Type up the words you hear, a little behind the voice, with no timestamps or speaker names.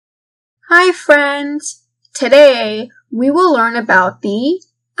Hi friends! Today we will learn about the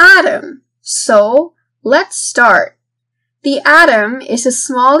atom. So let's start. The atom is the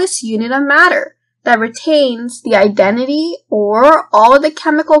smallest unit of matter that retains the identity or all of the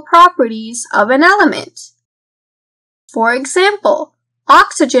chemical properties of an element. For example,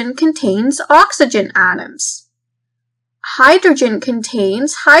 oxygen contains oxygen atoms. Hydrogen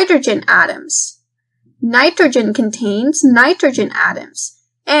contains hydrogen atoms. Nitrogen contains nitrogen atoms.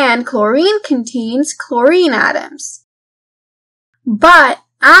 And chlorine contains chlorine atoms. But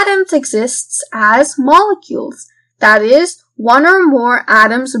atoms exist as molecules, that is, one or more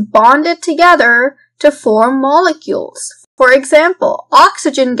atoms bonded together to form molecules. For example,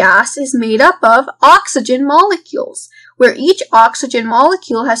 oxygen gas is made up of oxygen molecules, where each oxygen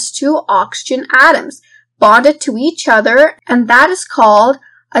molecule has two oxygen atoms bonded to each other, and that is called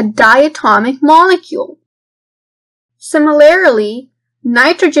a diatomic molecule. Similarly,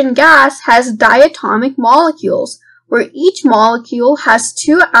 nitrogen gas has diatomic molecules, where each molecule has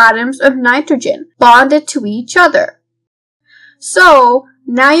two atoms of nitrogen bonded to each other. So,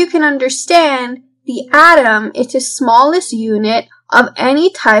 now you can understand the atom is the smallest unit of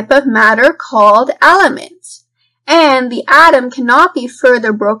any type of matter called element, and the atom cannot be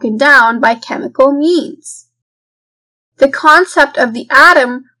further broken down by chemical means. The concept of the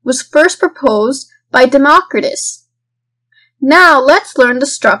atom was first proposed by Democritus. Now let's learn the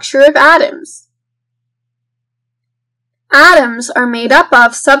structure of atoms. Atoms are made up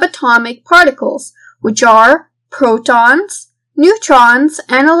of subatomic particles, which are protons, neutrons,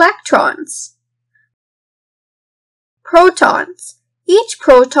 and electrons. Protons. Each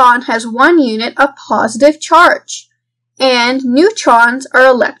proton has one unit of positive charge, and neutrons are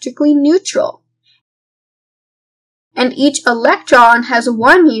electrically neutral. And each electron has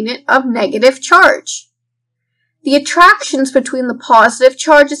one unit of negative charge. The attractions between the positive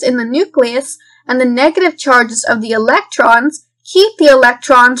charges in the nucleus and the negative charges of the electrons keep the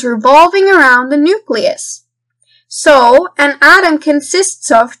electrons revolving around the nucleus. So, an atom consists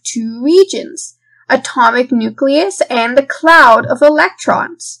of two regions, atomic nucleus and the cloud of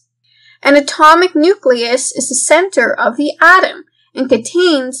electrons. An atomic nucleus is the center of the atom and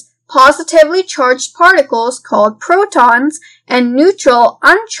contains positively charged particles called protons and neutral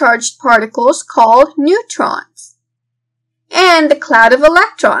uncharged particles called neutrons. And the cloud of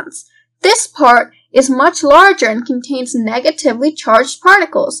electrons. This part is much larger and contains negatively charged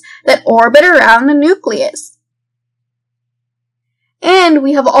particles that orbit around the nucleus. And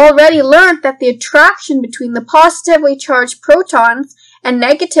we have already learned that the attraction between the positively charged protons and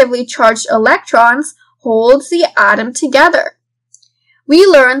negatively charged electrons holds the atom together. We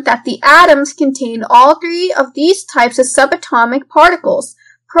learned that the atoms contain all three of these types of subatomic particles: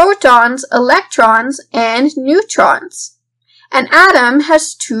 protons, electrons, and neutrons. An atom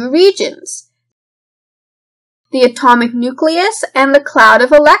has two regions, the atomic nucleus and the cloud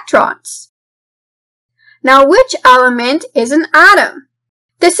of electrons. Now, which element is an atom?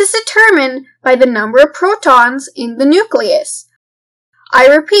 This is determined by the number of protons in the nucleus. I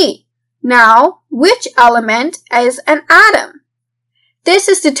repeat, now, which element is an atom? This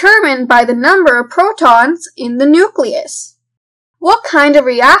is determined by the number of protons in the nucleus. What kind of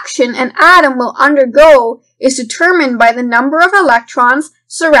reaction an atom will undergo is determined by the number of electrons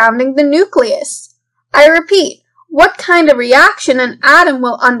surrounding the nucleus. I repeat, what kind of reaction an atom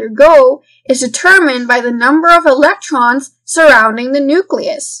will undergo is determined by the number of electrons surrounding the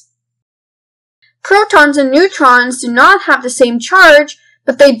nucleus. Protons and neutrons do not have the same charge,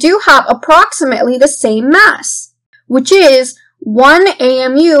 but they do have approximately the same mass, which is 1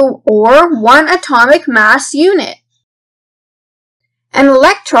 AMU or 1 atomic mass unit. And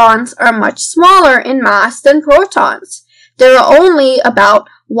electrons are much smaller in mass than protons. There are only about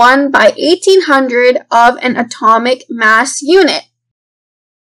 1 by 1800 of an atomic mass unit.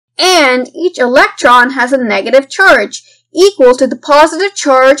 And each electron has a negative charge equal to the positive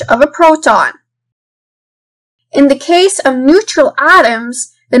charge of a proton. In the case of neutral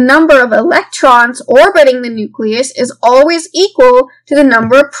atoms, the number of electrons orbiting the nucleus is always equal to the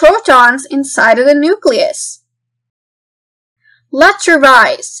number of protons inside of the nucleus. Let's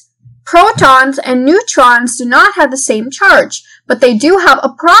revise. Protons and neutrons do not have the same charge, but they do have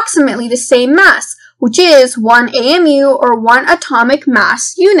approximately the same mass, which is 1 AMU or 1 atomic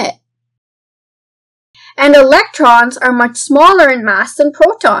mass unit. And electrons are much smaller in mass than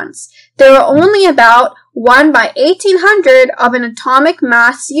protons. There are only about 1 by 1800 of an atomic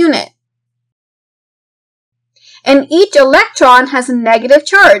mass unit. And each electron has a negative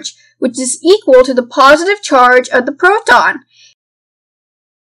charge, which is equal to the positive charge of the proton.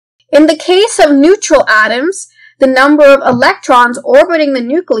 In the case of neutral atoms, the number of electrons orbiting the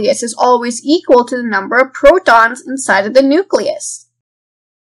nucleus is always equal to the number of protons inside of the nucleus.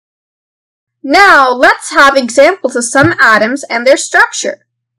 Now, let's have examples of some atoms and their structure.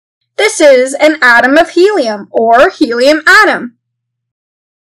 This is an atom of helium, or helium atom.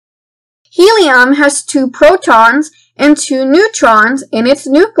 Helium has 2 protons and 2 neutrons in its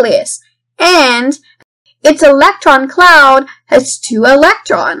nucleus, and its electron cloud has 2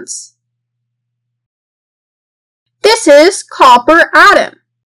 electrons. This is copper atom.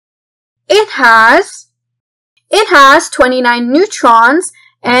 It has 29 neutrons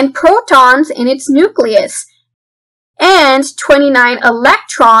and protons in its nucleus, and 29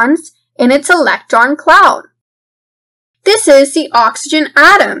 electrons in its electron cloud. This is the oxygen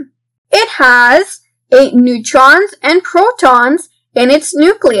atom. It has 8 neutrons and protons in its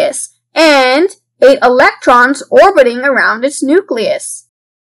nucleus, and 8 electrons orbiting around its nucleus.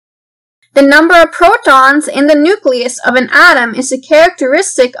 The number of protons in the nucleus of an atom is a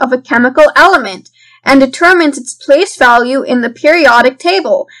characteristic of a chemical element and determines its place value in the periodic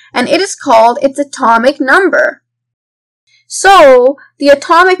table, and it is called its atomic number. So, the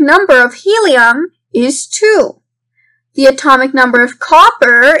atomic number of helium is 2. The atomic number of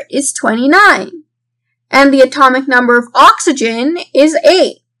copper is 29. And the atomic number of oxygen is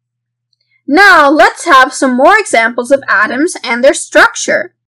 8. Now, let's have some more examples of atoms and their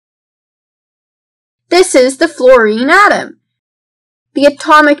structure. This is the fluorine atom. The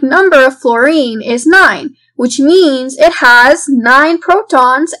atomic number of fluorine is 9, which means it has 9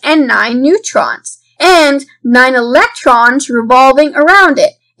 protons and 9 neutrons, and 9 electrons revolving around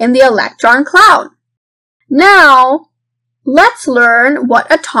it in the electron cloud. Now, let's learn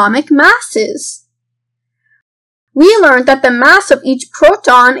what atomic mass is. We learned that the mass of each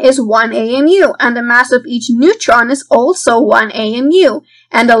proton is 1 AMU, and the mass of each neutron is also 1 AMU,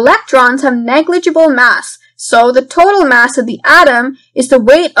 and electrons have negligible mass, so the total mass of the atom is the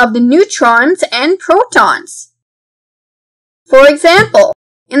weight of the neutrons and protons. For example,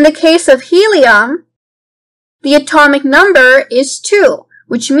 in the case of helium, the atomic number is 2,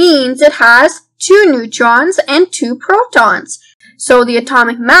 which means it has 2 neutrons and 2 protons, so the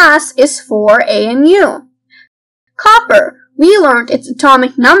atomic mass is 4 AMU. Copper, we learned its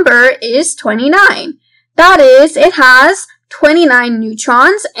atomic number is 29. That is, it has 29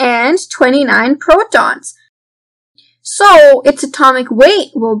 neutrons and 29 protons. So, its atomic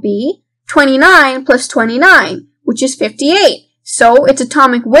weight will be 29 plus 29, which is 58. So, its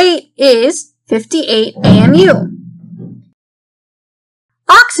atomic weight is 58 AMU.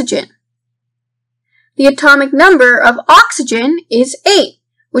 Oxygen. The atomic number of oxygen is 8,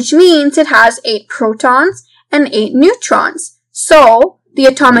 which means it has 8 protons and 8 neutrons. So, the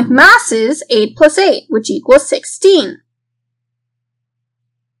atomic mass is 8 plus 8, which equals 16.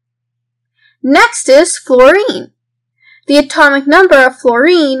 Next is fluorine. The atomic number of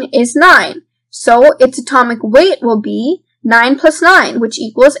fluorine is 9, so its atomic weight will be 9 plus 9, which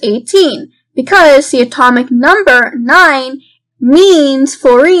equals 18, because the atomic number 9 means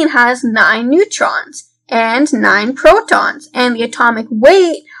fluorine has 9 neutrons and 9 protons, and the atomic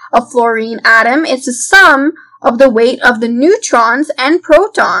weight of fluorine atom is the sum of the weight of the neutrons and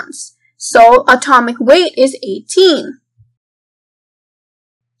protons. So, atomic weight is 18.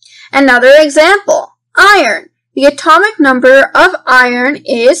 Another example, iron. The atomic number of iron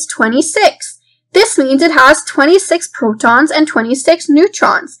is 26. This means it has 26 protons and 26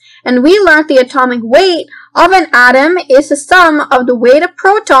 neutrons. And we learned the atomic weight of an atom is the sum of the weight of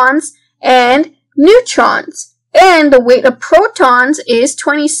protons and neutrons. And the weight of protons is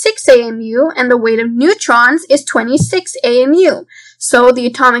 26 AMU and the weight of neutrons is 26 AMU. So the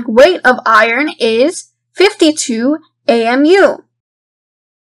atomic weight of iron is 52 AMU.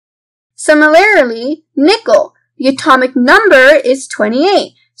 Similarly, nickel. The atomic number is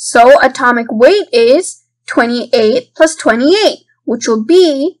 28, so atomic weight is 28 plus 28, which will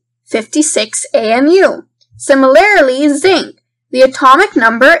be 56 AMU. Similarly, zinc. The atomic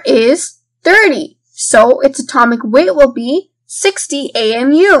number is 30, so its atomic weight will be 60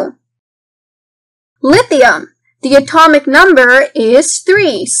 AMU. Lithium. The atomic number is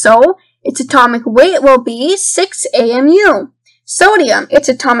 3, so its atomic weight will be 6 AMU. Sodium. Its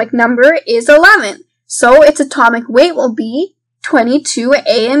atomic number is 11. So its atomic weight will be 22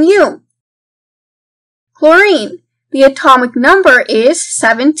 AMU. Chlorine. The atomic number is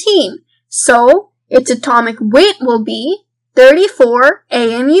 17. So its atomic weight will be 34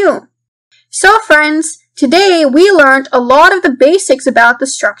 AMU. So friends, today we learned a lot of the basics about the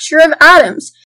structure of atoms.